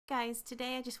Guys,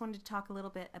 today I just wanted to talk a little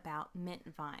bit about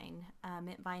Mintvine.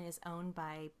 Mintvine is owned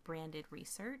by Branded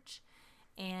Research,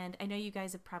 and I know you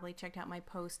guys have probably checked out my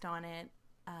post on it.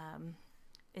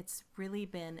 It's really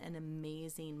been an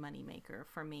amazing moneymaker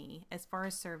for me as far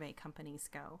as survey companies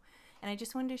go. And I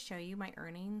just wanted to show you my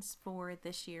earnings for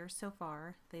this year so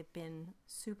far. They've been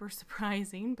super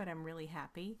surprising, but I'm really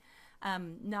happy.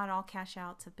 Not all cash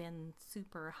outs have been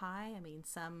super high. I mean,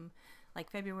 some like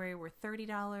February were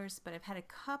 $30, but I've had a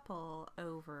couple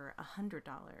over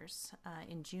 $100.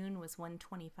 In June was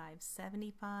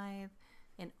 $125.75.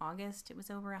 In August it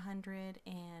was over $100,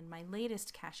 and my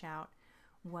latest cash out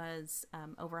was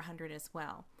over $100 as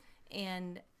well.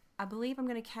 And I believe I'm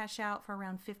going to cash out for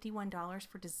around $51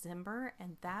 for December,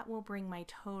 and that will bring my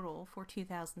total for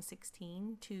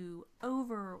 2016 to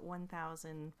over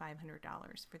 $1,500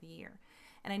 for the year.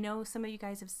 And I know some of you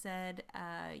guys have said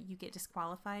you get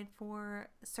disqualified for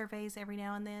surveys every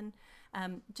now and then.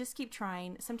 Just keep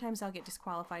trying. Sometimes I'll get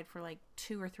disqualified for like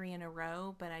 2 or 3 in a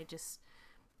row, but I just,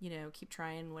 you know, keep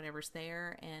trying whatever's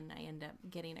there, and I end up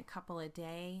getting a couple a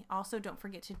day. Also, don't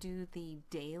forget to do the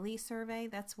daily survey.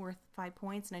 That's worth 5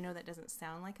 points, and I know that doesn't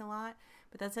sound like a lot,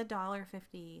 but that's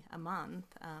 $1.50 a month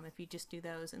if you just do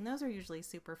those, and those are usually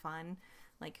super fun,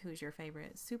 like who's your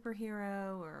favorite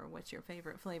superhero, or what's your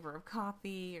favorite flavor of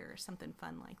coffee, or something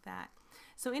fun like that.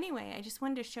 So anyway, I just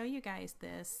wanted to show you guys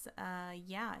this.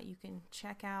 Yeah, you can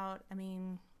check out, I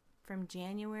mean, from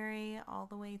January all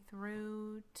the way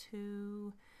through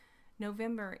to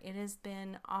November, it has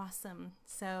been awesome.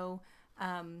 So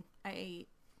I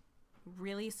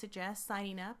really suggest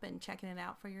signing up and checking it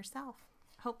out for yourself.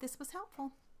 Hope this was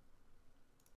helpful.